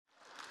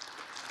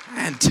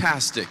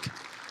Fantastic.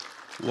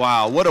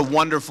 Wow, what a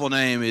wonderful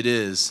name it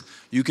is.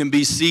 You can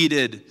be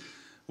seated.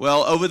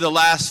 Well, over the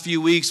last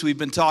few weeks, we've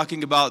been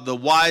talking about the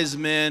wise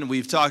men.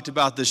 We've talked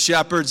about the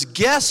shepherds.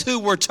 Guess who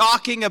we're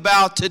talking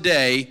about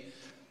today?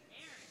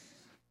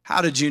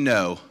 How did you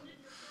know?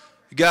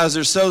 You guys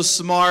are so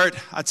smart.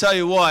 I tell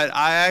you what,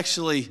 I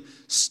actually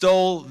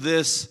stole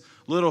this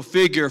little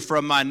figure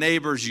from my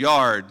neighbor's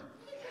yard.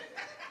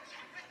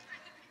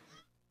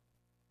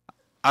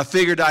 I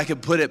figured I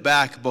could put it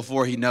back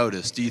before he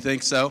noticed. Do you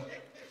think so?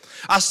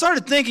 I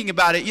started thinking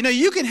about it. You know,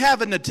 you can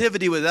have a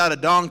nativity without a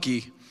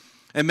donkey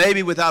and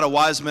maybe without a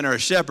wise man or a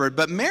shepherd,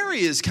 but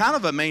Mary is kind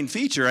of a main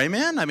feature,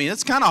 amen? I mean,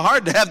 it's kind of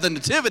hard to have the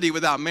nativity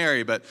without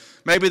Mary, but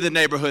maybe the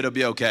neighborhood will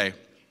be okay.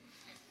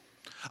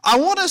 I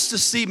want us to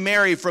see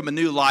Mary from a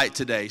new light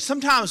today.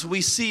 Sometimes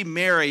we see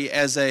Mary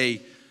as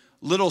a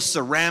little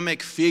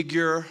ceramic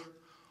figure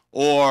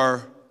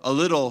or a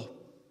little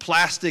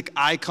plastic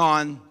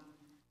icon.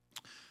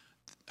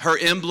 Her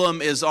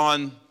emblem is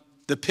on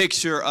the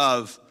picture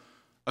of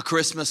a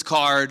Christmas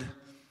card,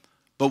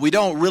 but we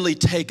don't really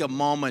take a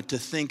moment to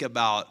think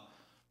about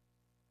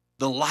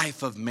the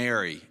life of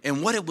Mary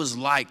and what it was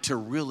like to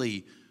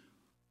really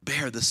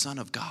bear the Son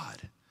of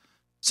God.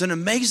 It's an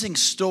amazing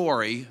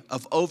story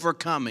of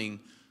overcoming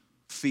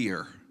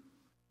fear.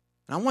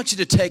 And I want you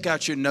to take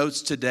out your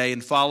notes today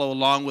and follow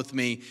along with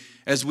me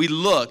as we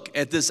look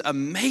at this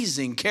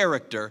amazing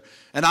character.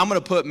 And I'm going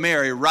to put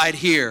Mary right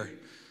here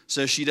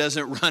so she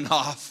doesn't run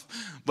off.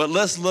 But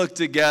let's look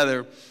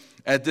together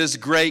at this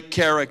great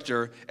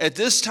character. At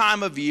this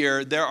time of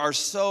year, there are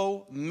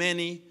so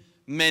many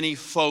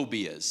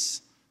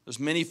phobias. There's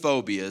many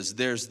phobias.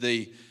 There's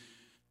the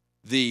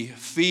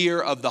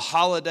fear of the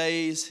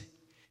holidays,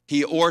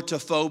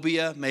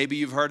 Eortophobia. Maybe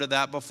you've heard of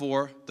that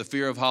before, the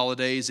fear of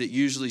holidays. It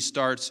usually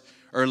starts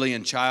early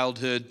in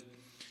childhood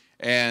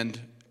and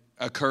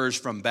occurs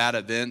from bad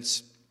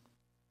events.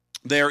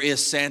 There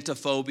is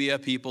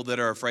Santaphobia, people that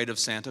are afraid of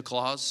Santa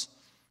Claus.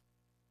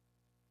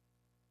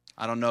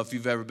 I don't know if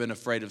you've ever been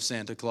afraid of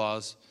Santa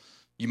Claus.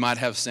 You might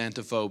have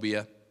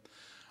Santaphobia.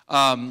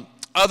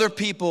 Other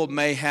people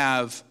may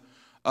have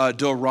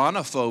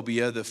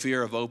Doronophobia, the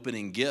fear of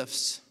opening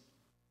gifts,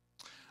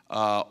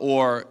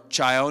 or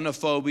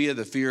Chionophobia,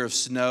 the fear of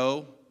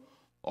snow,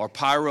 or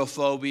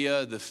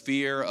Pyrophobia, the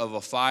fear of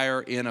a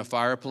fire in a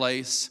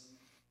fireplace,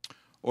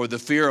 or the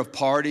fear of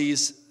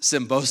parties,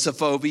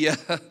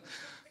 Symbosophobia.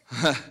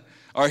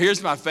 Or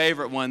here's my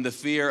favorite one, the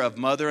fear of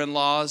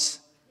mother-in-laws,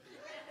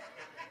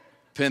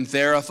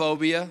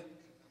 Pantherophobia.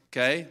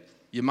 Okay,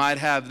 you might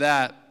have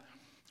that.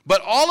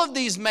 But all of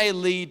these may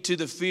lead to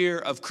the fear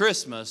of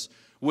Christmas,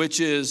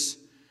 which is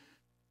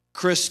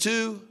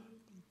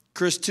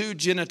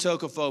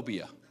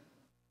Christogenitocophobia.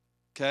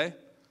 Okay?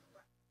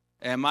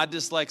 And my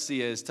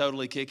dyslexia is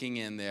totally kicking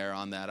in there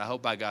on that. I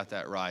hope I got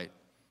that right.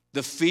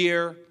 The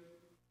fear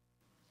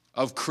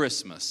of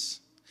Christmas.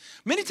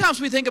 Many times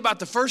we think about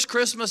the first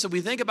Christmas and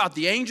we think about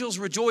the angels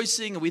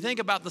rejoicing and we think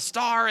about the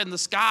star in the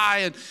sky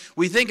and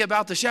we think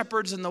about the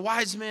shepherds and the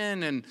wise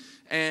men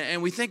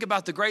and we think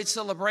about the great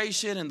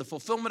celebration and the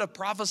fulfillment of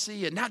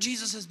prophecy and now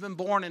Jesus has been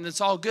born and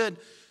it's all good.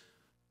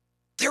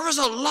 There was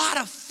a lot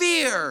of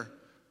fear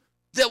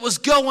that was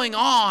going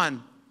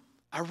on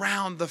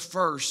around the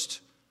first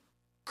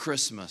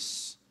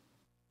Christmas.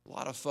 A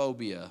lot of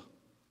phobia,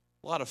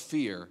 a lot of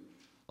fear,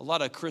 a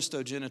lot of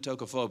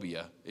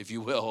Christogenitocophobia, if you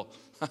will.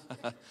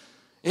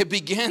 It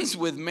begins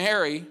with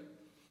Mary.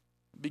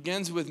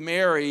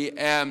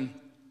 And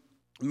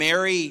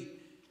Mary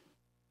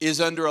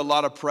is under a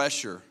lot of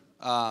pressure.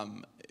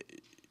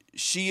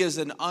 She is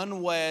an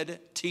unwed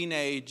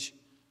teenage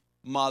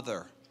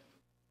mother.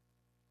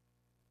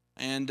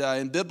 And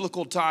in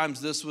biblical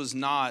times, this was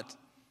not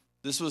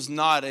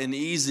an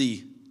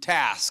easy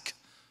task.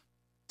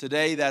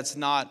 Today, that's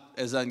not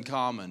as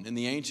uncommon. In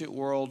the ancient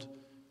world,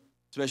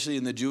 especially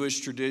in the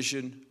Jewish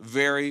tradition,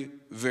 very,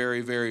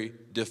 very, very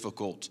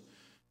difficult.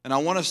 And I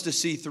want us to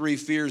see three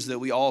fears that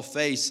we all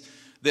face,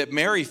 that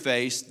Mary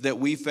faced, that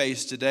we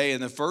face today.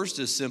 And the first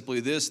is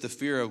simply this, the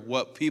fear of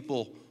what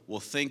people will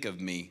think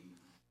of me.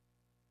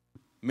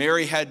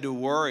 Mary had to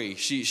worry.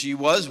 She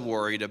was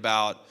worried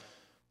about,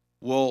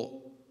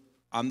 well,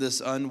 I'm this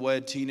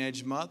unwed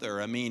teenage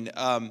mother. I mean,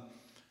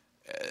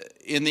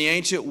 in the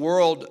ancient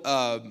world,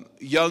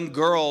 young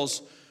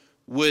girls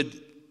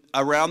would,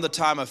 around the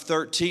time of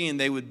 13,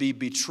 they would be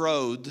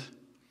betrothed,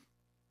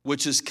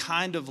 which is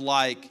kind of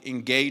like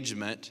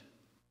engagement.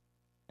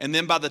 And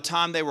then by the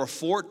time they were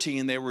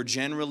 14, they were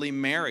generally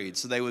married.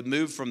 So they would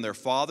move from their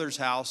father's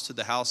house to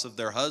the house of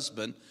their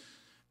husband.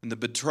 And the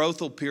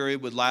betrothal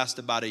period would last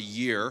about a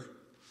year.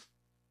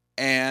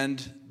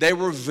 And they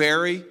were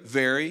very,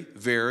 very,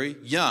 very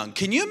young.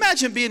 Can you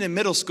imagine being in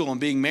middle school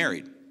and being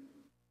married?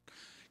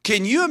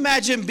 Can you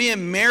imagine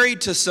being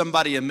married to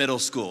somebody in middle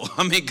school?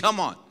 I mean,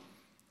 come on.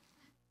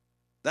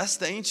 That's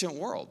the ancient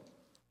world.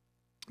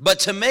 But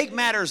to make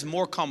matters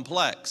more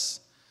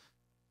complex,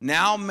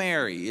 now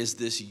Mary is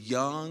this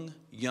young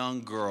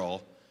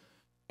girl,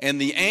 And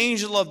the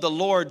angel of the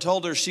Lord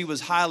told her she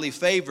was highly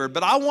favored.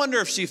 But I wonder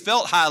if she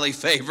felt highly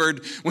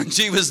favored when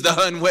she was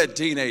the unwed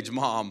teenage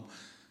mom.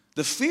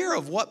 The fear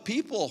of what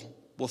people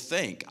will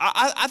think.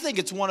 I think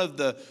it's one of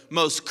the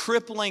most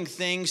crippling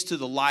things to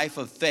the life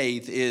of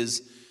faith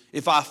is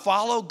if I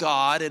follow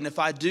God and if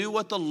I do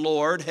what the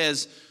Lord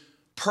has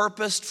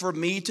purposed for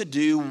me to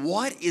do,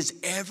 what is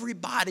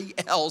everybody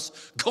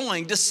else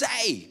going to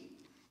say?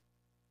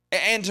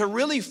 And to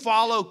really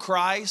follow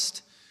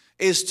Christ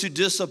is to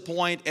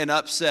disappoint and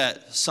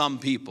upset some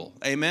people.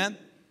 Amen?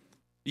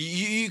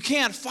 You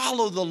can't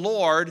follow the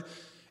Lord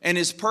and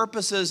His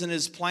purposes and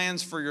His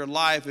plans for your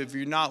life if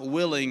you're not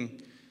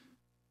willing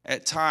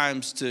at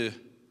times to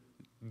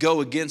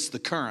go against the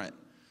current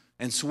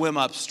and swim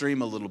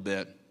upstream a little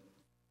bit.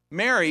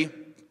 Mary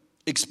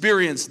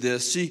experienced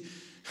this.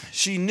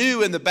 She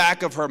knew in the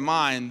back of her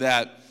mind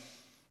that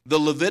the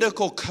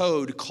Levitical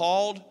code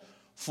called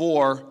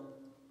for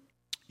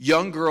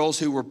young girls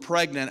who were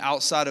pregnant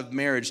outside of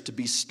marriage to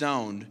be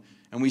stoned.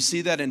 And we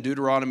see that in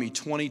Deuteronomy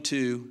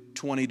 22,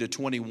 20 to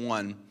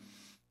 21.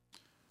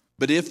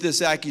 But if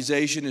this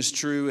accusation is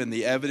true and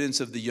the evidence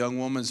of the young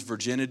woman's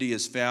virginity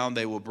is found,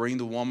 they will bring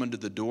the woman to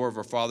the door of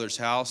her father's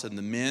house, and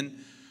the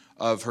men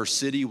of her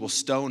city will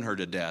stone her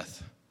to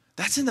death.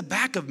 That's in the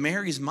back of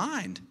Mary's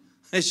mind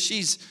as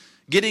she's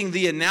getting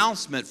the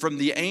announcement from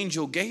the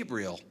angel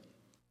Gabriel.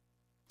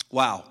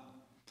 Wow.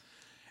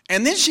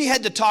 And then she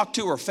had to talk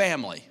to her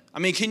family. I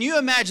mean, can you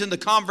imagine the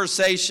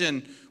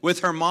conversation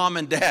with her mom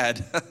and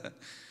dad?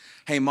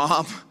 Hey,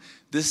 Mom,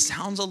 this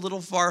sounds a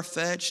little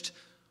far-fetched,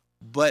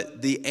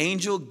 but the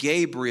angel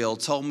Gabriel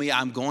told me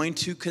I'm going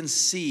to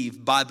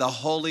conceive by the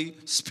Holy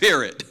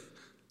Spirit.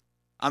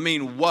 I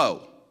mean,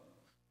 whoa.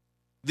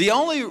 The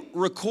only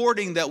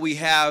recording that we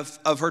have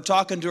of her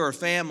talking to her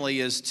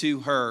family is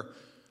to her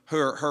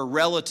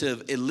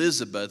relative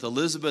Elizabeth.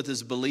 Elizabeth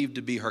is believed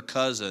to be her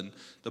cousin.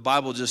 The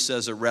Bible just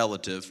says a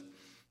relative.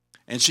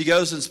 And she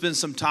goes and spends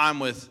some time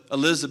with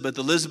Elizabeth.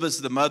 Elizabeth's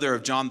the mother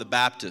of John the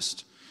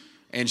Baptist.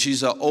 And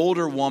she's an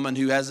older woman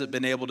who hasn't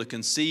been able to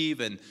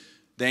conceive. And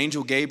the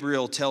angel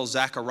Gabriel tells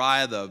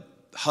Zechariah, the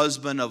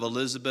husband of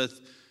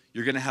Elizabeth,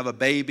 you're going to have a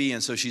baby.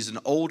 And so she's an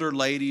older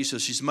lady. So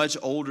she's much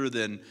older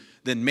than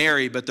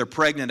Mary, but they're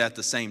pregnant at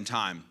the same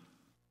time.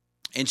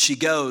 And she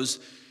goes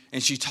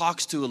and she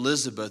talks to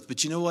Elizabeth.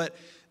 But you know what?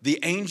 The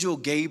angel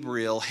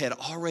Gabriel had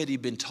already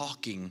been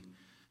talking,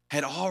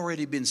 had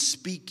already been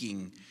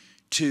speaking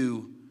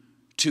to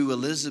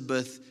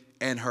Elizabeth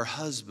and her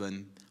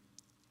husband.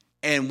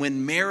 And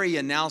when Mary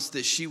announced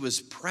that she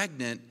was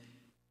pregnant,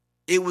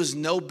 it was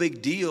no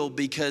big deal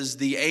because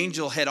the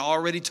angel had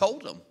already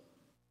told them.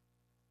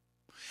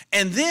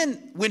 And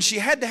then when she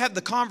had to have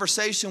the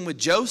conversation with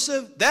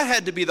Joseph, that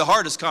had to be the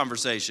hardest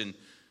conversation.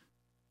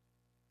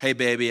 Hey,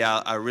 baby,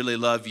 I really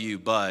love you,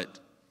 but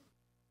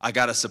I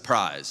got a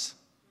surprise.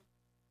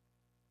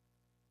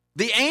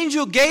 The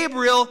angel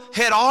Gabriel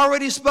had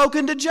already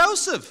spoken to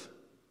Joseph.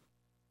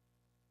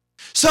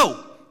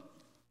 So,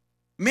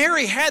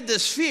 Mary had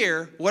this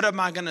fear, what am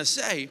I going to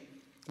say?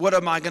 What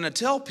am I going to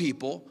tell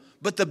people?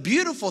 But the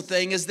beautiful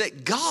thing is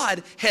that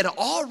God had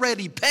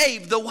already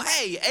paved the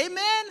way.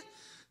 Amen?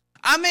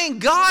 I mean,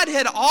 God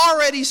had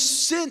already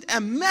sent a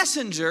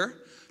messenger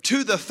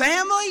to the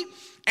family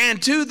and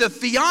to the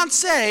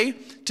fiance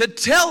to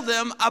tell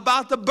them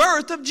about the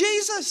birth of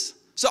Jesus.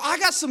 So I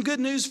got some good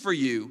news for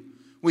you.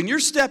 When you're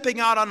stepping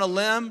out on a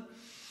limb,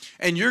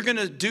 and you're going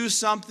to do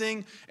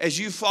something as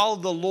you follow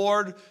the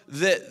Lord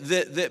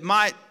that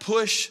might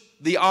push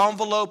the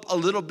envelope a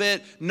little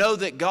bit, know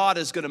that God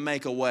is going to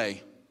make a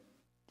way.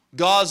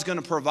 God's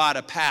going to provide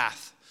a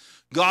path.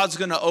 God's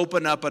going to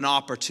open up an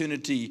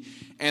opportunity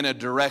and a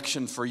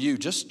direction for you,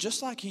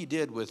 just like He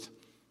did with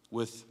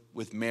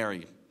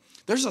Mary.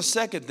 There's a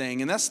second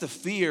thing, and that's the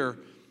fear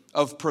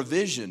of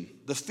provision,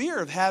 the fear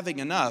of having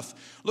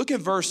enough. Look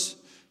at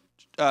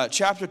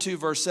chapter 2,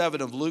 verse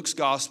 7 of Luke's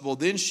gospel.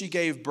 Then she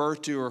gave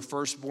birth to her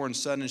firstborn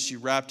son, and she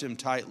wrapped him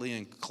tightly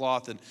in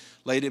cloth and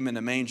laid him in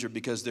a manger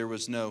because there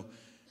was no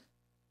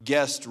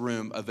guest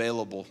room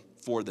available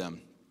for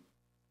them.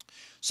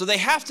 So they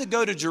have to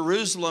go to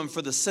Jerusalem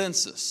for the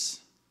census.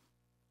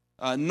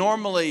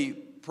 Normally,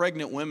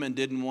 pregnant women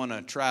didn't want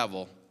to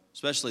travel,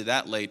 especially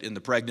that late in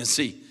the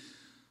pregnancy.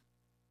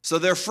 So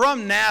they're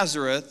from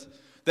Nazareth.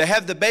 They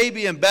have the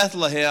baby in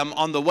Bethlehem.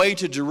 On the way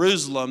to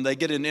Jerusalem, they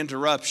get an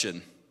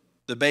interruption.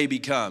 The baby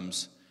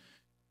comes,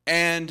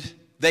 and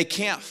they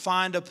can't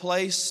find a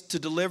place to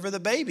deliver the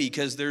baby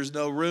because there's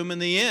no room in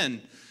the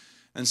inn.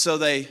 And so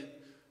they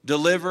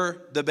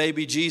deliver the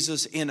baby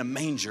Jesus in a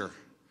manger.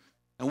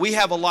 And we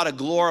have a lot of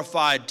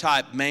glorified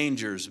type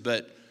mangers,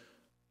 but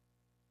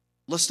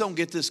let's don't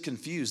get this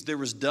confused. There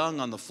was dung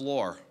on the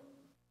floor.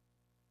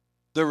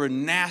 There were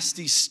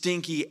nasty,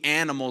 stinky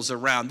animals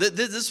around.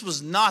 This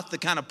was not the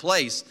kind of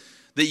place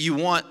that you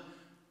want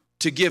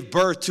to give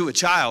birth to a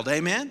child.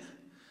 Amen?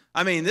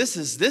 I mean, this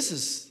is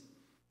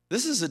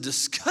a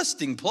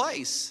disgusting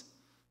place.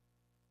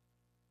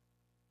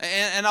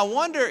 And I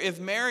wonder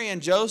if Mary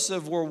and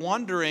Joseph were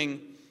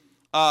wondering,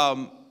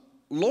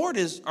 Lord,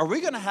 are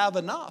we going to have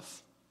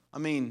enough? I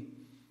mean,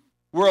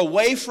 We're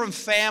away from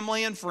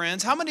family and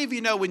friends. How many of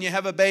you know when you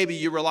have a baby,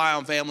 you rely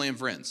on family and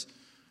friends?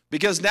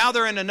 Because now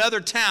they're in another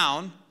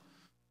town,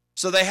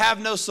 so they have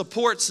no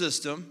support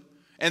system,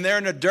 and they're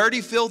in a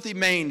dirty, filthy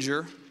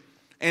manger,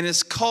 and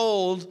it's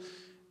cold,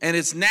 and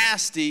it's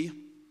nasty,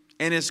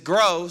 and it's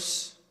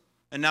gross,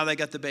 and now they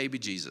got the baby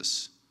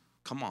Jesus.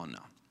 Come on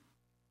now.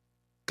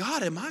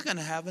 God, am I going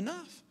to have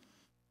enough?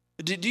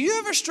 Do you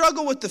ever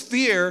struggle with the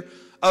fear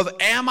of,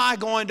 am I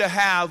going to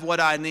have what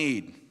I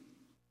need?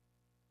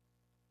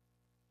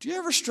 Do you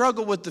ever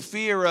struggle with the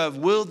fear of,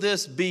 will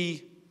this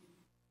be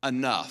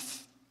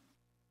enough?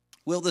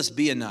 Will this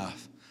be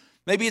enough?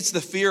 Maybe it's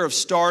the fear of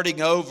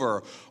starting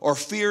over, or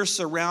fear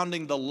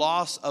surrounding the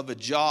loss of a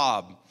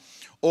job,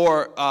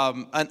 or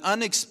an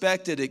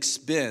unexpected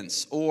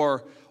expense,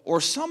 or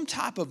some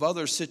type of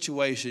other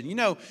situation. You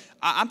know,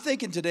 I'm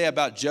thinking today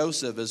about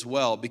Joseph as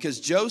well, because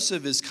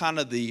Joseph is kind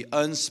of the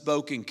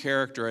unspoken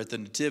character at the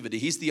Nativity.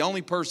 He's the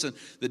only person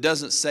that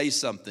doesn't say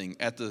something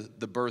at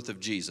the birth of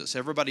Jesus.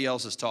 Everybody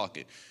else is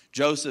talking.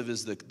 Joseph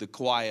is the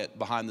quiet,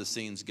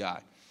 behind-the-scenes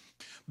guy.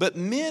 But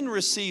men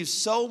receive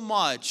so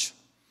much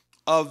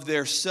of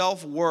their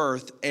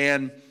self-worth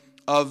and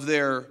of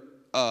their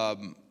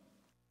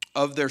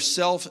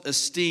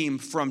self-esteem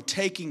from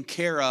taking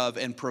care of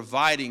and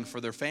providing for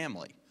their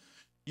family.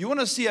 You want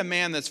to see a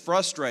man that's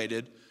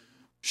frustrated?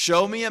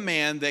 Show me a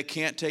man that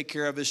can't take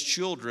care of his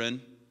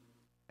children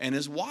and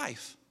his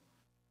wife.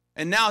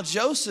 And now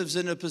Joseph's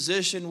in a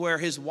position where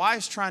his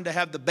wife's trying to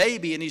have the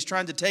baby and he's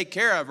trying to take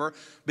care of her,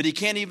 but he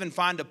can't even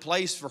find a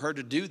place for her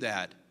to do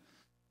that.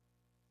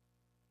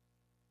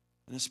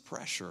 And it's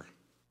pressure,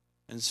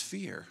 and it's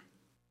fear,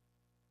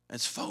 and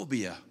it's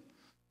phobia,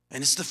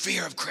 and it's the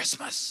fear of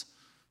Christmas.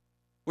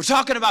 We're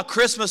talking about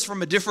Christmas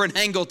from a different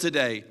angle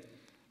today.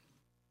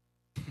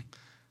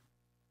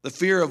 The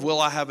fear of, will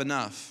I have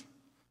enough?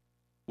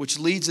 Which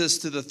leads us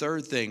to the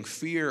third thing,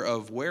 fear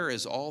of, where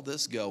is all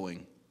this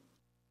going?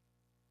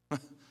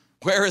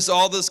 Where is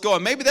all this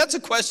going? Maybe that's a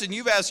question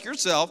you've asked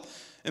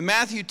yourself. In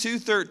Matthew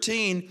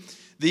 2:13,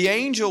 the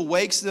angel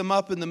wakes them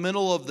up in the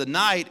middle of the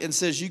night and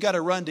says, you got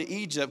to run to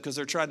Egypt because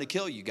they're trying to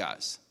kill you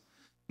guys.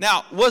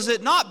 Now, was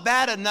it not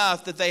bad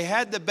enough that they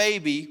had the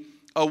baby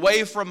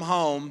away from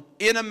home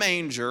in a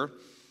manger,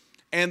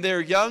 and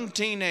they're young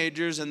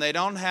teenagers and they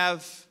don't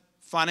have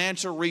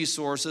financial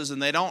resources and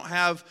they don't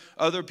have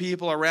other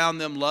people around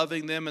them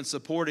loving them and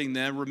supporting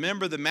them?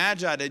 Remember, the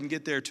Magi didn't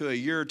get there till a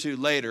year or two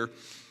later.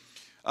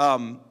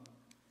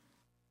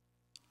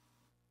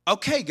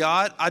 Okay,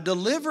 God, I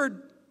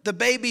delivered the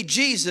baby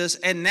Jesus,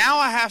 and now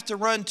I have to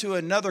run to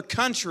another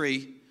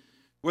country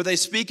where they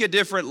speak a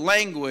different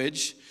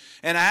language,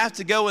 and I have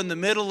to go in the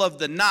middle of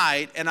the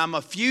night, and I'm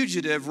a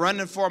fugitive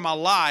running for my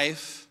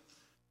life.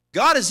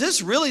 God, is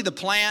this really the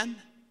plan?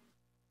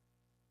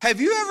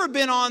 Have you ever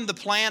been on the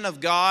plan of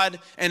God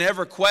and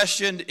ever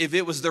questioned if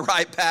it was the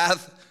right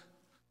path?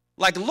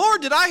 Like,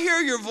 Lord, did I hear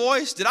your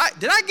voice? Did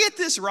I get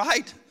this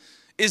right?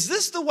 Is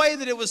this the way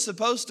that it was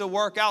supposed to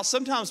work out?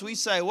 Sometimes we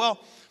say, well,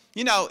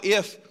 you know,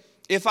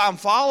 if I'm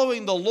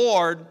following the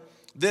Lord,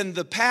 then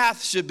the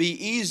path should be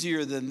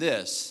easier than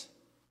this.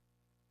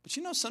 But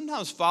you know,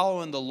 sometimes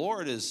following the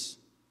Lord is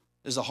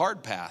a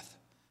hard path.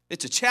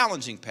 It's a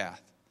challenging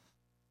path.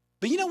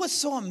 But you know what's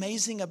so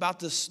amazing about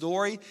this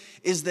story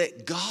is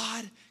that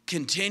God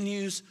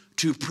continues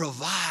to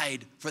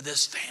provide for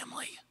this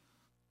family.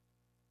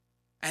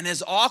 And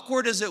as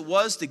awkward as it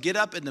was to get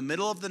up in the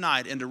middle of the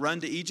night and to run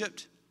to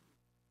Egypt,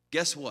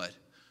 guess what?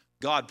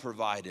 God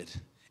provided.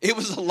 It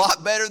was a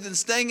lot better than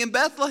staying in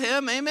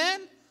Bethlehem,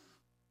 amen?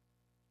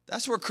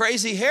 That's where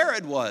crazy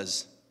Herod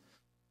was.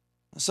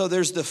 So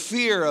there's the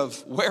fear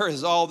of, where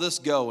is all this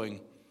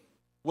going?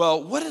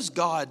 Well, what does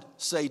God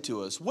say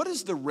to us? What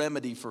is the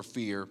remedy for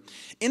fear?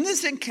 In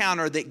this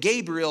encounter that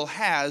Gabriel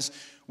has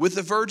with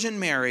the Virgin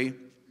Mary,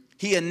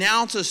 he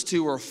announces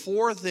to her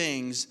 4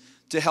 things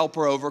to help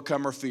her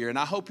overcome her fear. And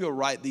I hope you'll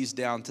write these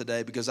down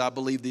today because I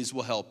believe these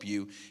will help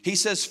you. He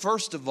says,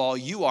 first of all,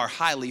 you are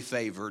highly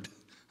favored.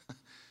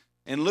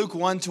 In Luke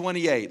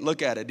 1:28,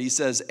 look at it. He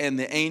says, and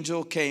the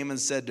angel came and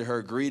said to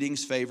her,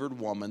 greetings, favored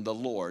woman, the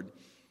Lord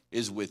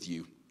is with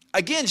you.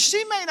 Again,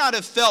 she may not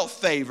have felt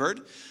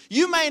favored.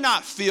 You may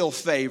not feel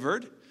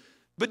favored.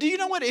 But do you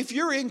know what? If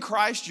you're in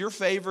Christ, you're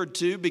favored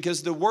too,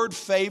 because the word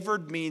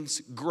favored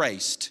means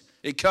graced.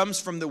 It comes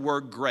from the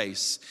word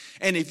grace.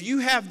 And if you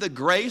have the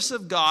grace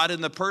of God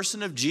in the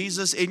person of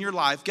Jesus in your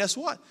life, guess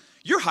what?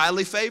 You're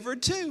highly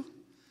favored too.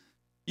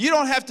 You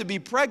don't have to be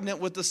pregnant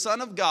with the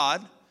Son of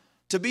God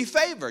to be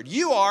favored.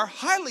 You are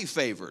highly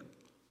favored.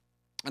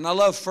 And I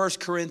love 1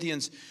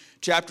 Corinthians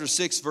chapter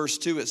 6, verse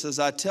 2. It says,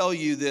 I tell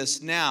you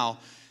this now.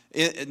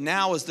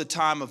 Now is the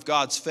time of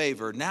God's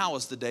favor. Now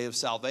is the day of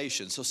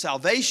salvation. So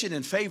salvation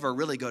and favor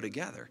really go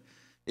together.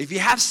 If you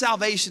have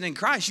salvation in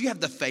Christ, you have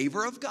the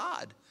favor of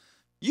God.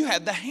 You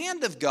have the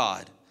hand of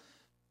God.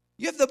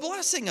 You have the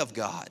blessing of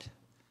God.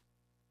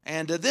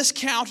 And this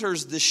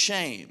counters the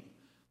shame.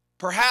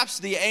 Perhaps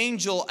the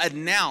angel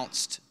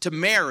announced to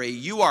Mary,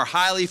 you are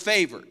highly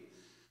favored.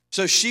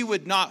 So she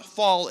would not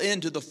fall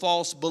into the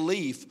false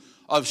belief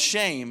of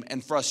shame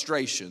and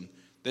frustration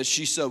that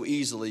she so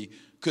easily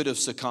could have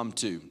succumbed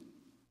to.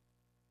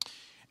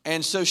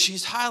 And so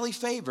she's highly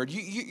favored.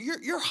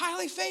 You're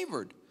highly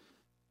favored.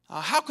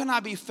 How can I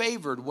be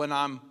favored when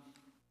I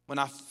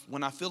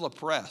feel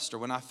oppressed or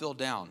when I feel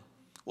down?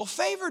 Well,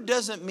 favor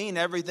doesn't mean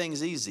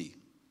everything's easy.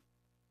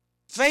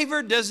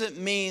 Favor doesn't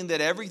mean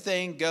that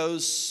everything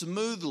goes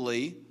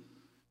smoothly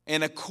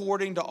and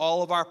according to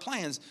all of our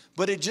plans,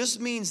 but it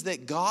just means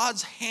that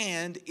God's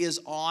hand is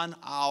on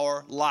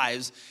our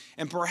lives.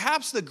 And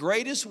perhaps the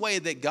greatest way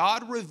that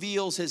God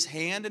reveals his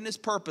hand and his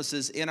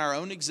purposes in our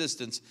own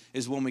existence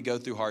is when we go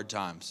through hard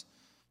times.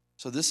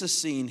 So this is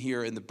seen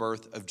here in the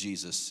birth of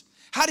Jesus.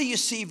 How do you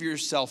see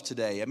yourself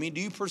today? I mean,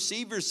 do you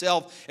perceive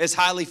yourself as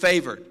highly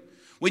favored?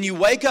 When you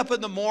wake up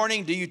in the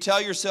morning, do you tell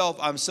yourself,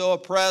 I'm so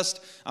oppressed,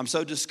 I'm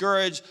so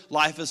discouraged,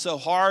 life is so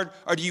hard?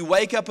 Or do you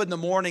wake up in the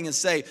morning and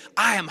say,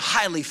 I am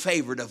highly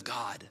favored of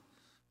God?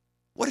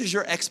 What is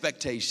your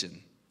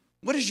expectation?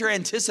 What is your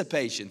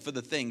anticipation for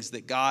the things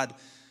that God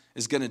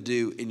is going to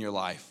do in your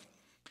life?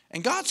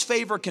 And God's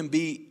favor can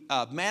be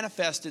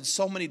manifested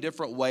so many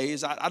different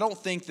ways. I don't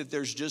think that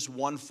there's just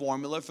one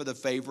formula for the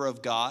favor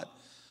of God.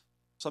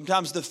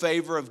 Sometimes the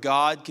favor of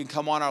God can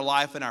come on our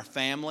life and our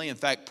family. In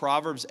fact,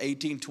 Proverbs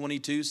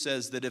 18:22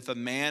 says that if a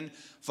man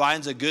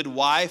finds a good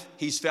wife,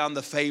 he's found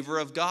the favor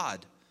of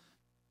God.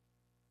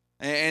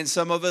 And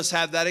some of us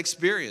have that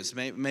experience.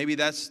 Maybe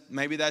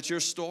that's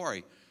your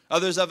story.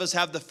 Others of us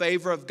have the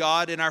favor of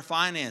God in our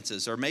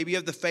finances, or maybe you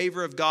have the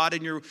favor of God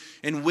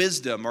in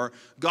wisdom, or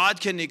God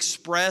can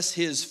express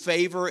his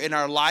favor in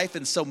our life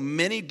in so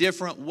many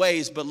different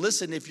ways. But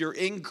listen, if you're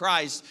in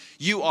Christ,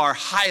 you are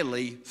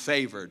highly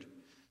favored.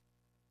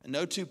 And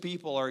no two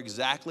people are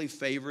exactly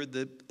favored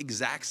the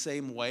exact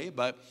same way,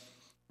 but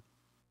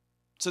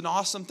it's an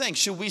awesome thing.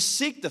 Should we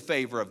seek the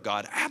favor of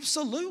God?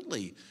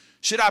 Absolutely.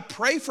 Should I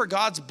pray for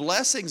God's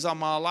blessings on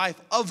my life?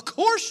 Of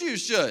course you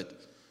should.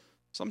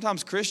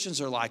 Sometimes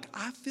Christians are like,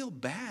 I feel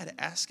bad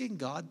asking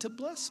God to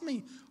bless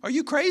me. Are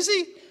you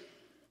crazy?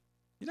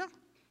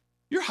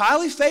 You're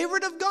highly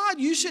favored of God.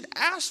 You should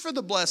ask for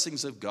the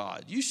blessings of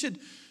God. You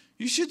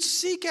should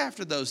seek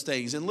after those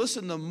things. And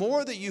listen, the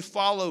more that you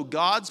follow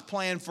God's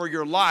plan for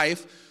your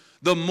life,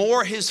 the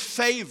more his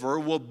favor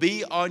will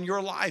be on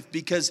your life,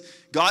 because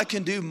God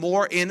can do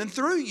more in and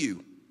through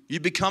you. You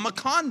become a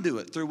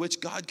conduit through which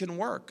God can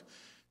work.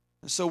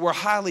 And so we're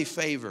highly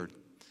favored.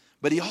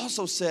 But he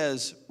also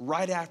says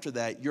right after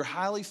that, you're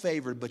highly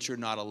favored, but you're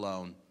not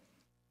alone.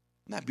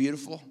 Isn't that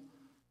beautiful?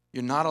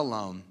 You're not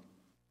alone.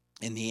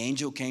 And the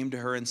angel came to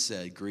her and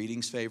said,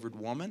 greetings, favored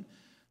woman,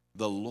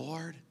 the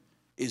Lord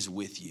is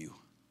with you.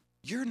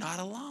 You're not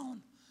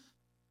alone.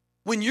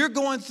 When you're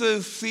going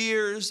through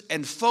fears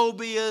and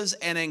phobias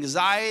and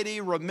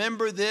anxiety,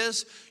 remember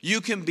this,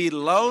 you can be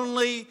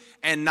lonely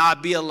and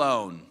not be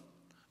alone.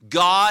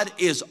 God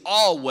is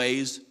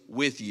always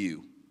with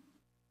you.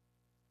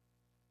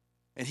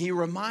 And he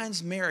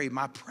reminds Mary,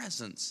 my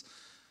presence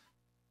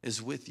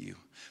is with you.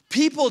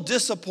 People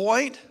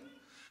disappoint,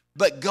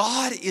 but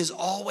God is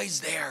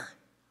always there.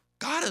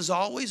 God is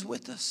always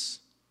with us.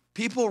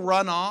 People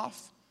run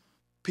off.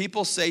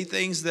 People say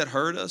things that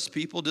hurt us.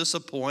 People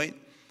disappoint.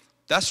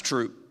 That's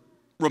true.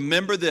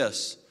 Remember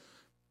this.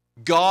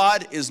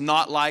 God is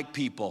not like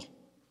people.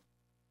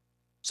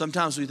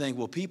 Sometimes we think,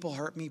 well, people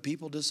hurt me.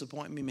 People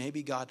disappoint me.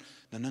 Maybe God.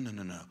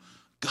 No.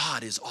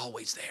 God is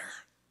always there.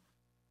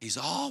 He's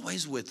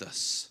always with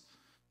us.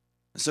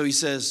 And so he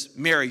says,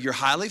 Mary, you're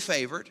highly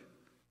favored,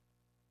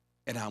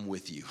 and I'm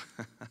with you.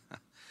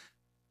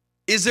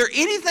 Is there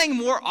anything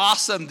more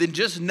awesome than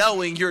just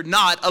knowing you're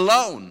not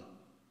alone?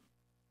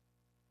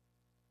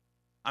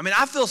 I mean,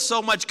 I feel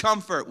so much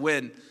comfort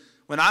when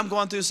I'm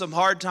going through some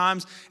hard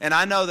times and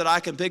I know that I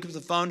can pick up the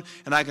phone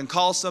and I can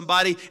call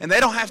somebody and they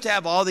don't have to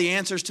have all the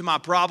answers to my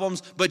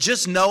problems, but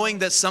just knowing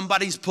that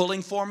somebody's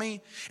pulling for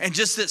me and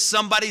just that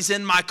somebody's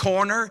in my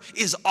corner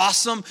is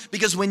awesome,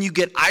 because when you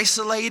get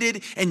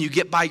isolated and you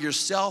get by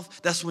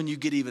yourself, that's when you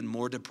get even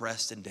more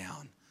depressed and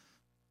down.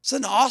 It's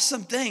an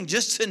awesome thing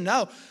just to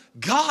know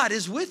God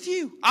is with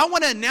you. I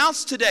want to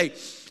announce today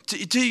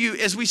to you,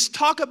 as we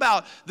talk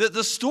about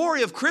the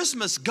story of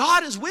Christmas,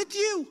 God is with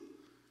you.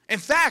 In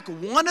fact,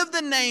 one of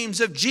the names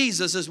of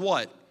Jesus is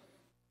what?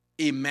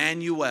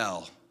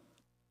 Emmanuel.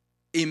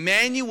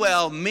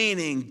 Emmanuel,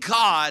 meaning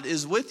God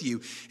is with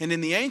you. And in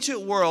the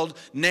ancient world,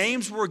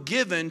 names were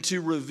given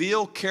to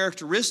reveal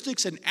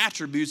characteristics and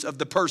attributes of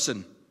the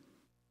person.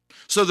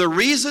 So the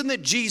reason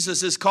that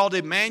Jesus is called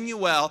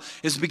Emmanuel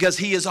is because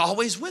he is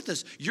always with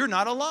us. You're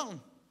not alone.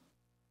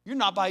 You're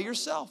not by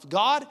yourself.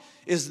 God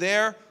is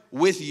there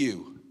with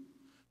you.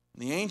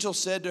 And the angel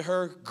said to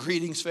her,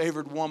 greetings,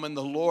 favored woman,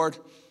 the Lord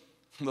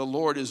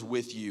is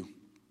with you.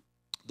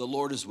 The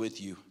Lord is with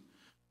you.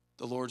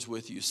 The Lord's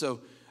with you. So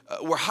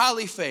we're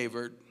highly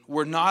favored.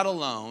 We're not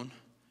alone.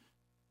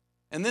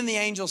 And then the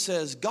angel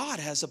says, God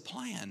has a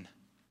plan.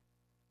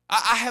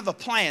 I have a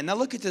plan. Now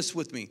look at this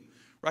with me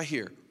right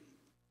here.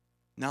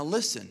 Now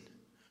listen,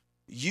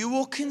 you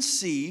will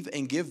conceive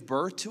and give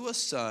birth to a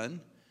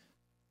son,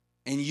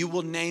 and you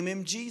will name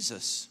him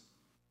Jesus.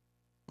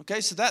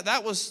 Okay, so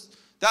that was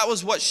That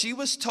was what she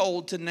was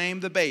told to name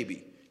the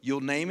baby.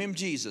 You'll name him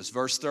Jesus.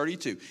 Verse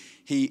 32.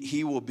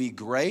 He will be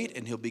great,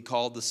 and he'll be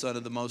called the Son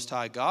of the Most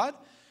High God.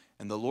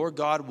 And the Lord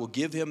God will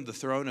give him the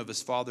throne of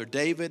his father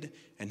David,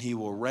 and he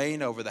will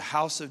reign over the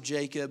house of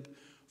Jacob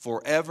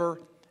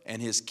forever,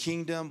 and his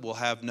kingdom will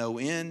have no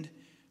end.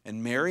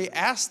 And Mary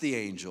asked the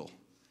angel,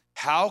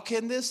 how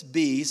can this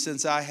be,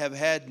 since I have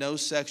had no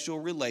sexual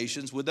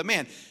relations with a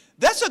man?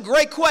 That's a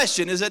great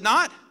question, is it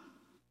not?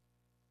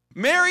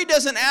 Mary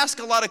doesn't ask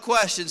a lot of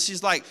questions.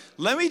 She's like,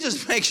 let me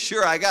just make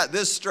sure I got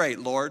this straight,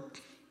 Lord.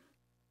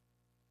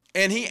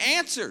 And he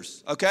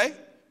answers, okay?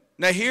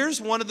 Now here's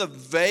one of the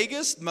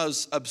vaguest,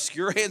 most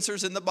obscure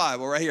answers in the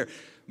Bible right here.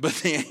 But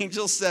the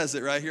angel says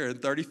it right here in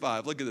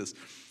 35. Look at this.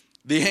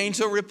 The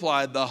angel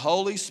replied, the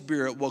Holy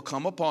Spirit will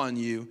come upon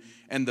you,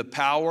 and the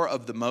power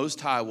of the Most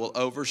High will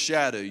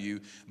overshadow you.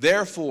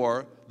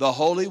 Therefore, the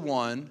Holy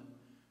One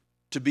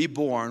to be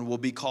born will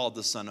be called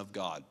the Son of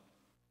God.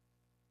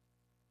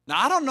 Now,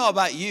 I don't know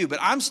about you, but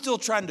I'm still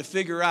trying to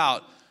figure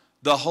out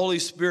the Holy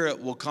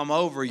Spirit will come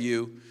over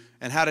you.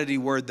 And how did he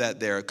word that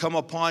there? Come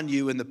upon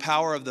you, and the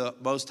power of the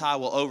Most High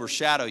will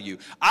overshadow you.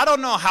 I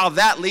don't know how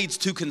that leads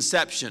to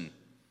conception.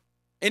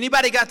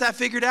 Anybody got that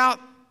figured out?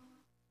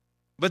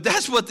 But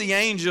that's what the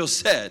angel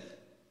said.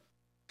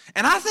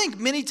 And I think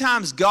many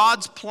times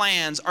God's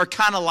plans are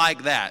kind of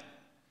like that.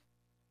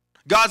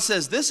 God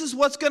says, this is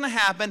what's going to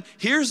happen.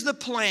 Here's the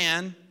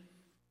plan.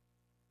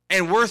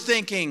 And we're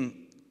thinking,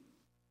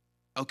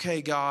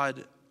 okay,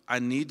 God, I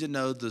need to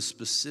know the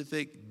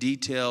specific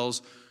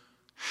details.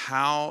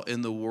 How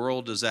in the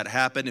world does that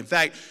happen? In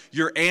fact,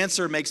 your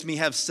answer makes me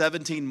have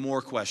 17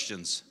 more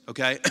questions,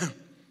 okay?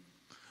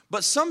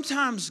 But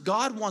sometimes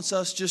God wants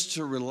us just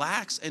to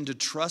relax and to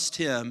trust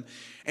him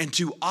and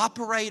to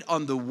operate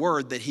on the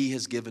word that he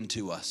has given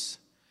to us.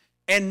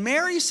 And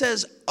Mary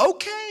says,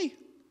 okay.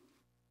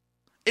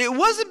 It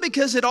wasn't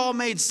because it all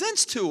made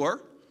sense to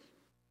her,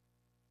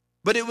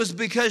 but it was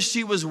because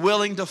she was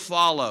willing to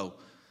follow.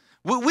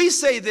 We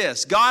say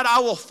this, God, I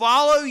will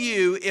follow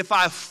you if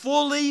I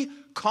fully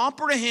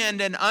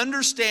comprehend and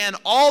understand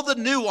all the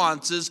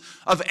nuances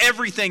of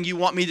everything you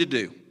want me to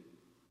do.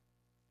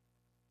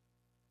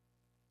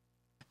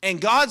 And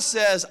God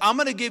says, I'm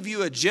going to give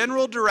you a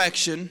general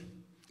direction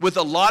with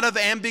a lot of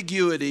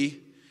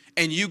ambiguity,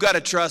 and you got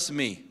to trust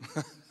me.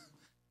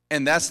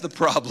 And that's the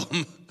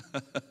problem.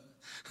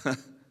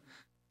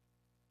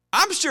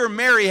 I'm sure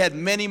Mary had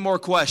many more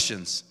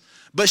questions,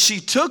 but she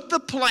took the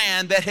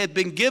plan that had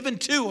been given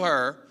to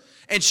her,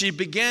 and she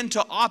began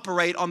to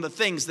operate on the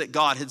things that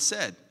God had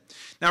said.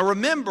 Now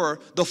remember,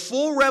 the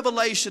full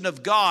revelation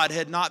of God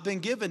had not been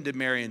given to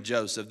Mary and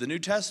Joseph. The New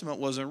Testament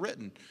wasn't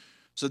written.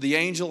 So the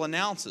angel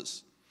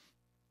announces,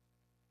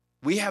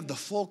 we have the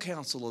full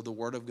counsel of the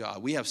Word of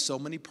God. We have so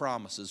many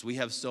promises. We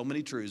have so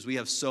many truths. We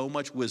have so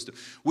much wisdom.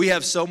 We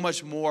have so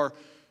much more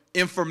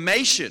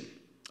information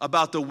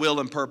about the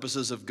will and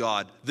purposes of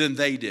God than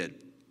they did.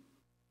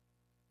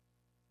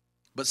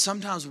 But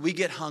sometimes we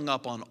get hung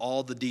up on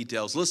all the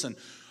details. Listen,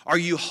 are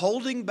you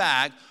holding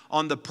back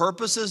on the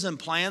purposes and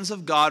plans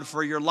of God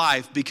for your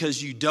life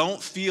because you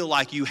don't feel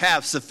like you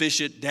have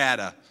sufficient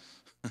data?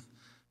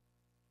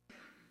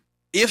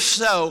 If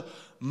so,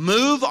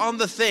 move on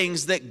the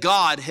things that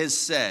God has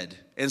said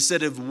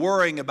instead of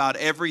worrying about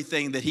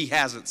everything that he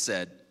hasn't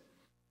said.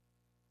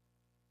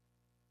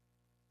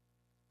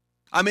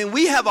 I mean,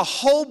 we have a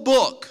whole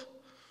book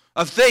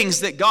of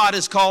things that God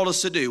has called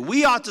us to do.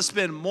 We ought to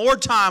spend more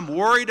time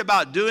worried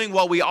about doing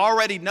what we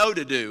already know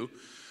to do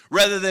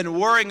rather than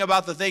worrying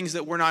about the things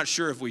that we're not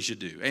sure if we should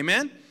do.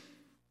 Amen?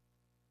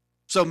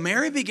 So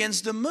Mary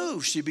begins to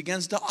move. She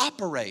begins to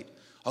operate.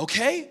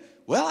 Okay,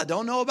 well, I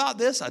don't know about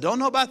this. I don't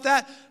know about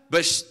that.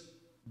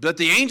 But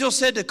the angel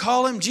said to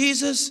call him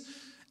Jesus,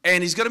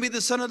 and he's going to be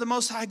the Son of the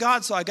Most High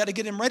God, so I got to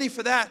get him ready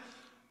for that.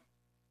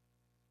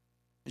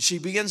 And she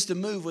begins to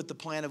move with the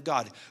plan of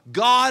God.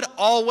 God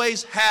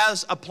always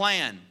has a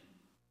plan.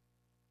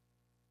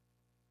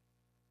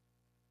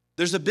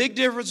 There's a big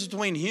difference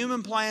between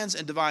human plans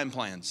and divine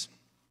plans.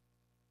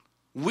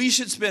 We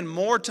should spend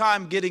more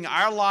time getting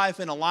our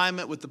life in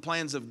alignment with the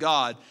plans of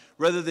God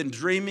rather than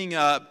dreaming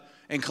up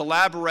and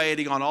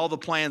collaborating on all the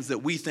plans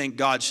that we think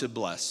God should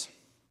bless.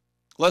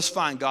 Let's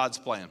find God's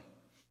plan.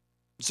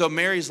 So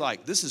Mary's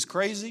like, this is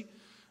crazy.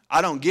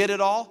 I don't get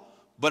it all,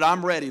 but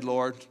I'm ready,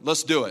 Lord.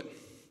 Let's do it.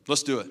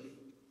 Let's do it.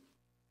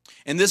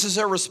 And this is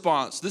her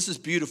response. This is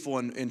beautiful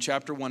in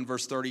chapter 1,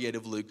 verse 38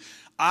 of Luke.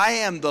 I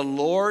am the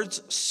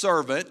Lord's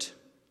servant.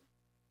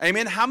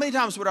 Amen. How many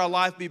times would our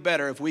life be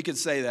better if we could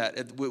say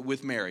that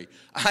with Mary?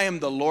 I am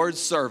the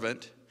Lord's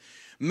servant.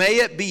 May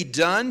it be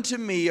done to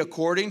me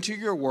according to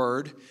your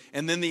word.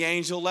 And then the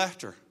angel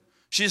left her.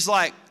 She's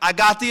like, I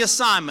got the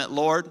assignment,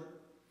 Lord.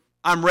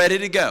 I'm ready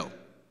to go.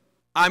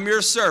 I'm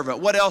your servant.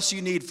 What else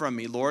you need from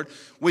me, Lord?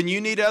 When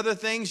you need other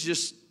things,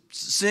 just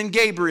send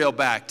Gabriel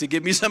back to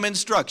give me some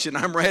instruction.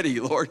 I'm ready,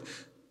 Lord.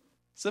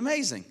 It's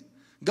amazing.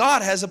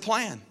 God has a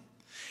plan.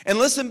 And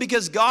listen,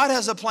 because God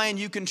has a plan,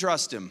 you can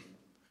trust him.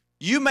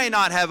 You may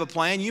not have a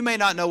plan. You may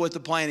not know what the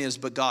plan is,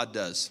 but God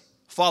does.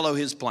 Follow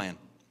his plan.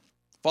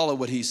 Follow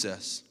what he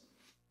says.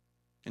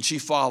 And she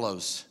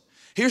follows.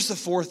 Here's the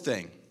fourth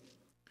thing.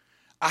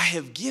 I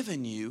have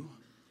given you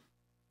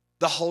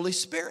the Holy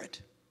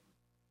Spirit.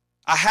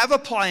 I have a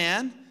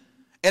plan,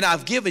 and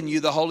I've given you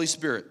the Holy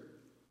Spirit.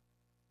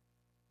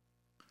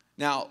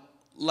 Now,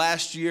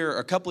 last year,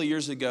 a couple of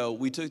years ago,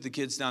 we took the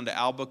kids down to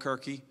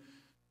Albuquerque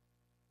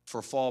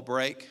for fall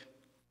break,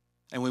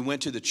 and we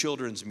went to the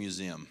Children's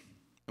Museum.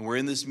 And we're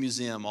in this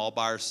museum all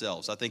by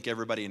ourselves. I think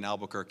everybody in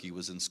Albuquerque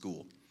was in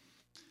school.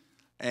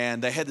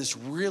 And they had this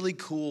really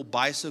cool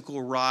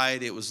bicycle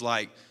ride. It was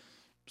like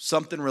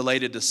something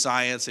related to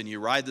science, and you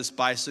ride this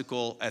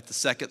bicycle at the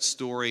second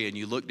story, and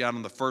you look down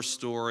on the first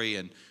story,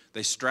 and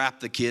they strap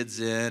the kids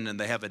in, and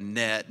they have a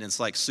net, and it's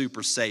like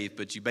super safe,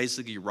 but you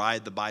basically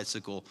ride the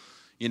bicycle,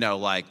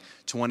 like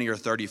 20 or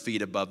 30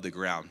 feet above the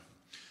ground.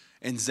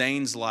 And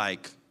Zane's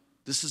like,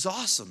 this is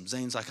awesome.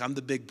 Zane's like, I'm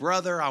the big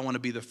brother. I want to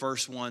be the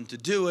first one to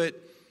do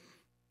it.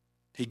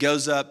 He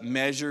goes up,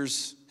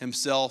 measures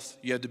himself.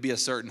 You have to be a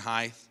certain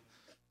height.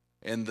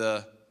 And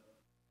the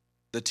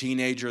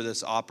teenager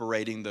that's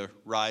operating the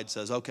ride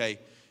says, okay,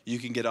 you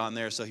can get on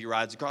there. So he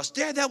rides across.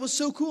 Dad, that was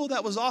so cool.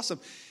 That was awesome.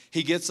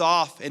 He gets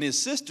off, and his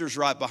sister's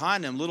right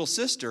behind him, little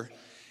sister.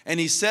 And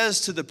he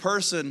says to the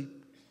person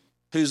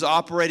who's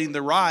operating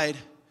the ride,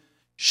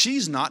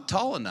 she's not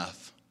tall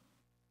enough.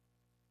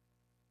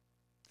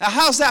 Now,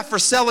 how's that for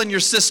selling your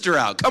sister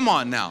out? Come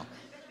on now.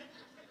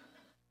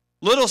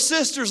 Little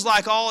sister's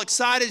like all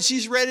excited.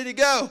 She's ready to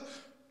go.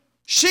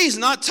 She's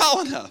not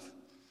tall enough.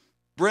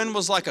 Bryn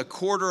was like a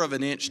quarter of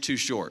an inch too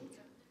short.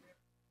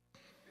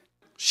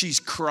 She's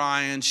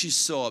crying. She's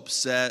so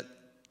upset.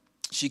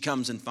 She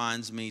comes and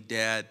finds me.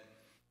 Dad,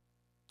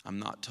 I'm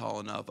not tall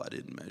enough. I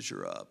didn't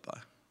measure up.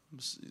 I'm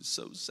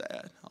so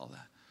sad, all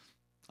that.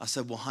 I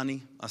said, well,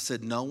 honey,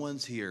 no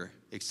one's here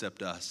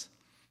except us.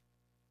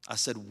 I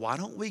said, why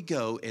don't we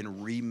go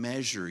and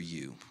remeasure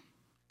you?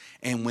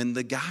 And when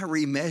the guy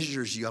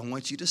remeasures you, I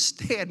want you to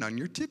stand on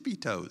your tippy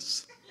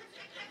toes.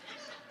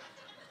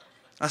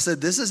 I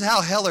said, this is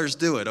how hellers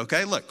do it,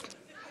 okay? Look.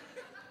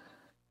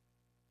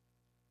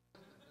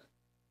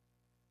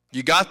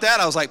 You got that?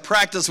 I was like,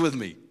 practice with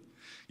me.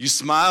 You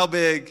smile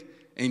big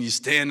and you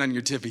stand on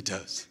your tippy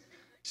toes.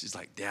 She's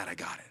like, Dad, I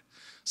got it.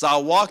 So I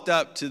walked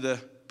up to the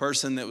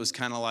person that was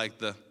kind of like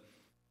the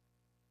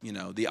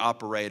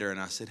operator, and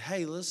I said,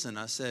 hey, listen,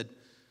 I said,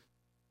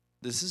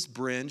 this is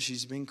Bryn.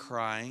 She's been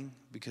crying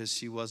because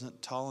she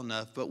wasn't tall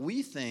enough, but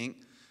we think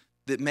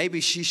that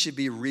maybe she should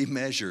be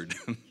remeasured.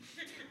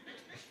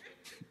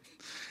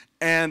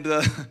 And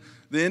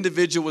the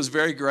individual was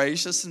very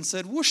gracious and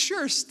said, well,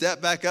 sure,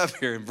 step back up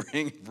here and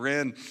bring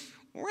Bryn.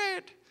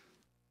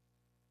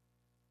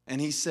 And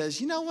he says,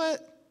 you know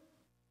what?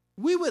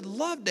 We would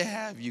love to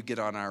have you get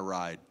on our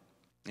ride.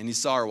 And he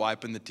saw her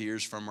wiping the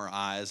tears from her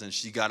eyes, and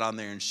she got on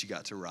there and she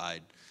got to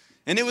ride.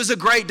 And it was a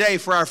great day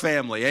for our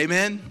family.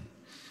 Amen?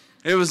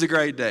 It was a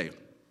great day.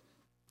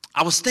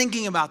 I was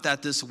thinking about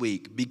that this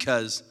week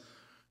because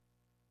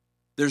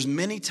there's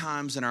many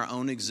times in our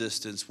own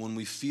existence when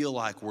we feel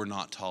like we're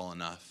not tall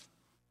enough.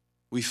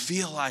 We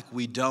feel like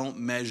we don't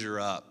measure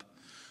up.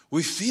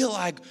 We feel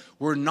like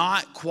we're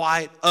not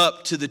quite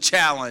up to the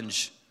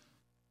challenge.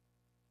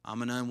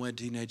 I'm an unwed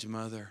teenage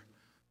mother.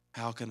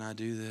 How can I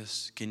do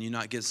this? Can you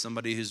not get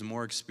somebody who's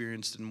more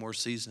experienced and more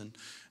seasoned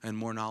and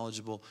more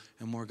knowledgeable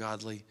and more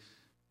godly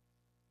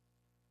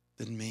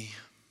than me?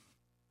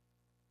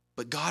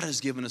 But God has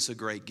given us a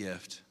great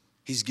gift.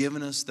 He's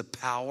given us the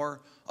power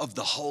of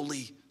the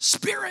Holy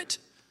Spirit.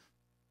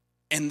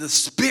 And the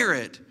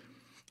Spirit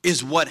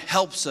is what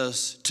helps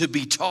us to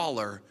be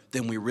taller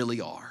than we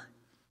really are.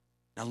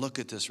 Now look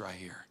at this right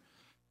here.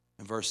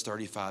 In verse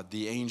 35,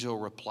 the angel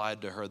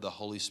replied to her, the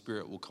Holy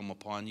Spirit will come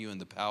upon you, and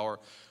the power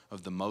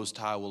of the Most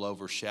High will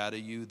overshadow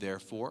you.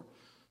 Therefore,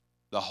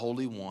 the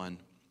Holy One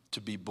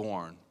to be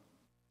born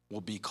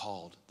will be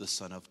called the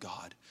Son of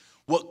God.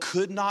 What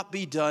could not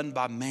be done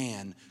by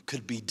man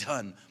could be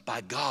done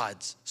by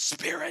God's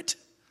Spirit.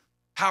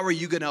 How are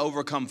you going to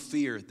overcome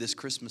fear this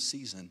Christmas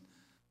season?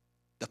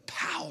 The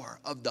power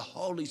of the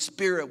Holy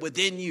Spirit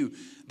within you,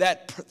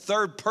 that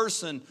third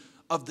person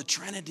of the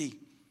Trinity,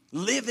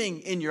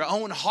 living in your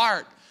own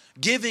heart,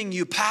 giving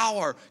you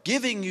power,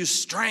 giving you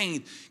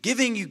strength,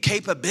 giving you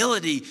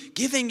capability,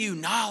 giving you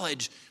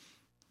knowledge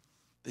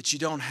that you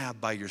don't have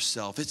by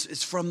yourself.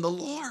 It's from the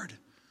Lord.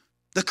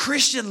 The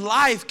Christian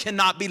life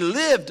cannot be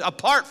lived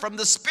apart from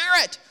the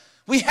Spirit.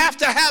 We have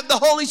to have the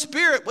Holy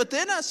Spirit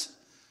within us.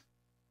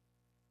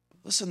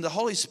 Listen, the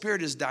Holy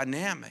Spirit is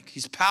dynamic.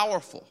 He's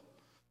powerful.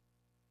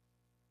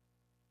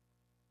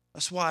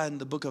 That's why in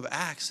the book of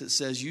Acts it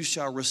says, you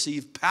shall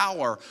receive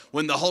power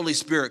when the Holy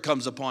Spirit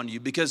comes upon you,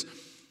 because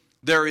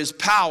there is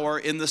power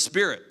in the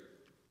Spirit.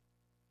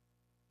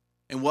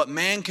 And what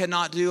man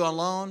cannot do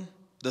alone,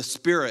 the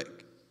Spirit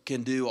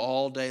can do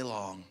all day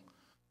long.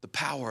 The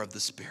power of the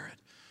Spirit.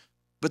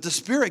 But the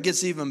Spirit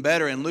gets even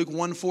better. In Luke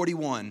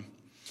 1:41,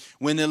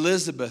 when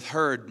Elizabeth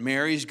heard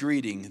Mary's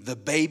greeting, the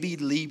baby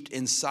leaped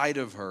inside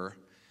of her,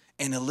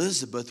 and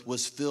Elizabeth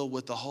was filled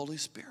with the Holy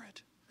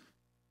Spirit.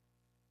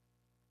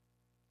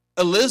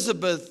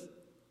 Elizabeth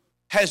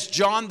has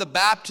John the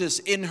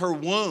Baptist in her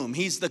womb.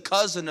 He's the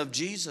cousin of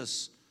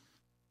Jesus.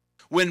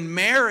 When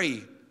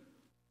Mary,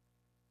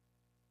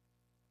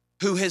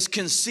 who has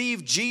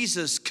conceived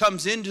Jesus,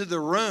 comes into the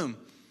room,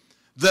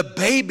 the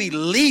baby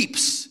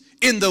leaps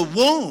in the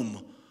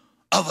womb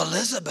of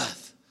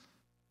Elizabeth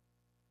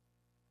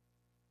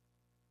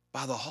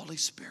by the Holy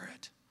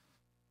Spirit.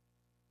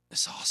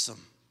 It's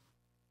awesome.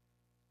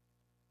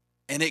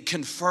 And it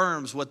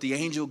confirms what the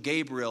angel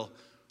Gabriel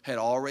had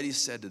already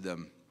said to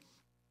them.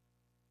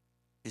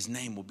 His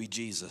name will be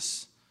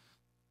Jesus.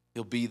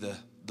 He'll be the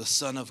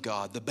Son of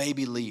God. The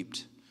baby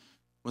leaped.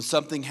 When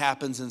something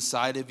happens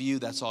inside of you,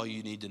 that's all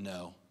you need to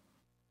know.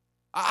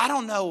 I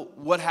don't know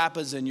what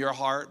happens in your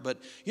heart, but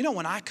you know,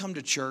 when I come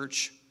to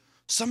church,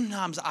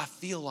 sometimes I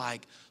feel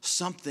like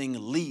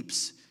something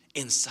leaps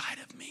inside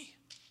of me.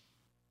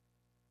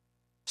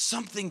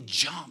 Something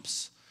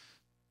jumps.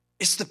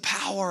 It's the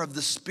power of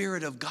the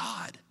Spirit of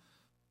God.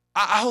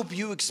 I hope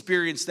you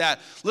experience that.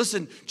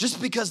 Listen, just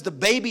because the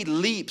baby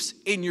leaps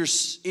in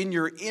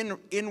your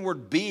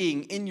inward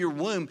being, in your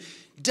womb,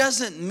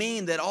 doesn't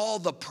mean that all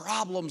the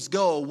problems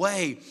go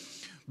away.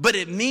 But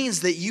it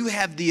means that you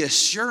have the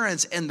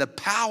assurance and the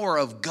power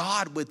of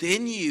God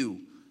within you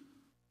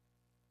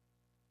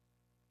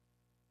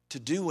to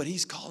do what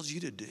He's called you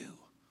to do.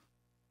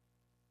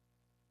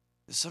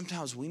 And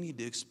sometimes we need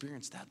to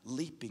experience that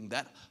leaping,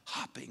 that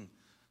hopping,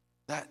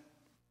 that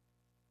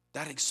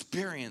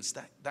experience,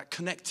 that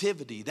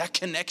connectivity, that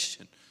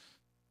connection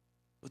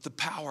with the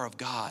power of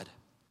God.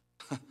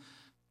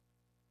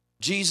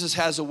 Jesus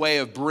has a way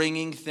of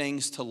bringing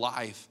things to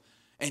life,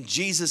 and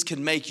Jesus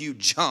can make you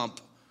jump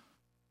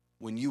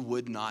when you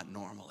would not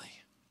normally.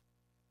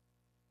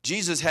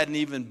 Jesus hadn't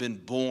even been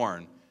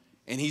born,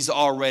 and He's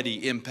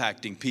already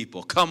impacting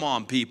people. Come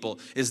on, people.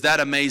 Is that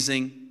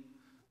amazing?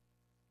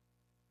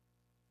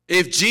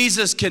 If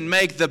Jesus can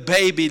make the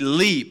baby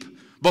leap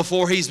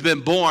before he's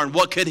been born,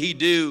 what could He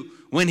do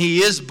when He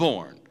is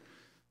born?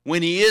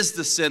 When He is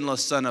the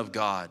sinless Son of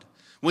God?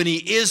 When He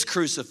is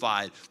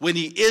crucified? When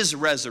He is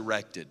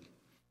resurrected?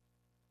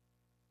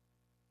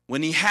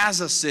 When He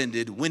has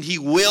ascended? When He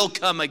will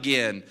come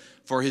again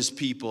for His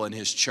people and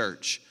His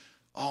church?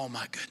 Oh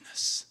my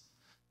goodness.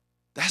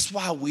 That's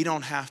why we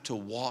don't have to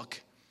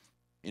walk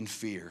in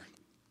fear.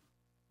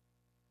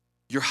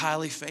 You're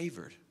highly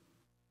favored.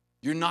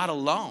 You're not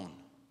alone.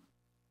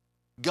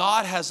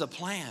 God has a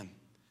plan.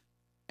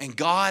 And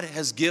God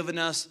has given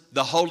us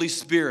the Holy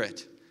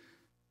Spirit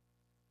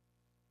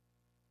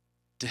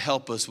to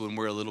help us when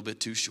we're a little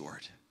bit too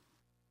short.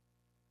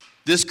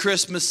 This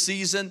Christmas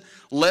season,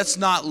 let's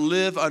not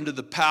live under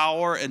the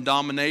power and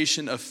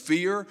domination of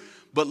fear,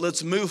 but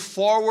let's move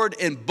forward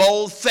in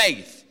bold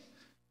faith,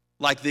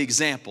 like the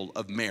example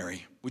of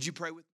Mary. Would you pray with me?